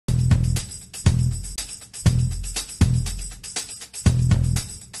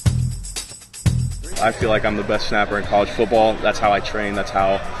I feel like I'm the best snapper in college football. That's how I train. That's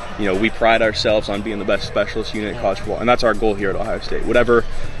how, we pride ourselves on being the best specialist unit in college football. And that's our goal here at Ohio State. Whatever,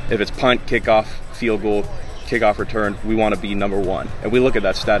 if it's punt, kickoff, field goal, kickoff return, we want to be number one. And we look at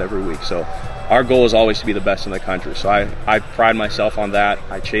that stat every week. So our goal is always to be the best in the country. So I pride myself on that.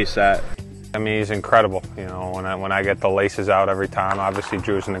 I chase that. I mean, he's incredible. When I get the laces out every time, obviously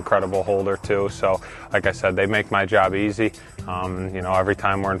Drew's an incredible holder too. So, like I said, they make my job easy. Every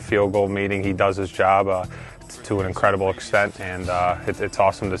time we're in field goal meeting, he does his job to an incredible extent, and it's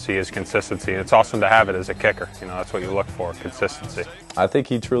awesome to see his consistency. And it's awesome to have it as a kicker. That's what you look for, consistency. I think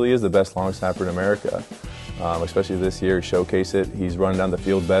he truly is the best long snapper in America, especially this year. Showcase it. He's running down the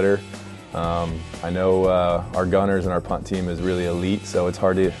field better. I know our gunners and our punt team is really elite, so it's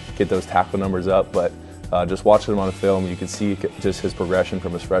hard to get those tackle numbers up, but just watching him on film, you can see just his progression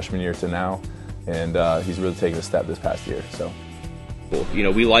from his freshman year to now, and he's really taken a step this past year. So,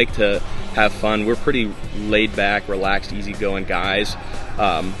 we like to have fun. We're pretty laid back, relaxed, easygoing guys.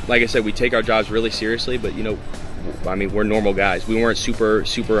 Like I said, we take our jobs really seriously, but we're normal guys. We weren't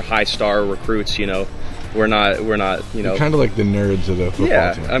super high star recruits. We're not. You're kind of like the nerds of the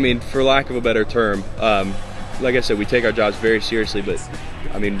football team. Yeah, for lack of a better term, like I said, we take our jobs very seriously. But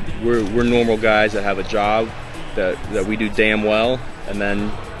we're normal guys that have a job that we do damn well, and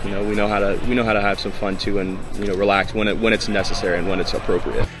then we know how to have some fun too, and relax when it's necessary and when it's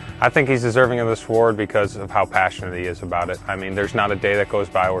appropriate. I think he's deserving of this award because of how passionate he is about it. There's not a day that goes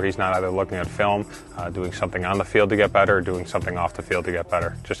by where he's not either looking at film, doing something on the field to get better, or doing something off the field to get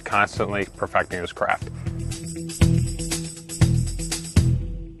better. Just constantly perfecting his craft.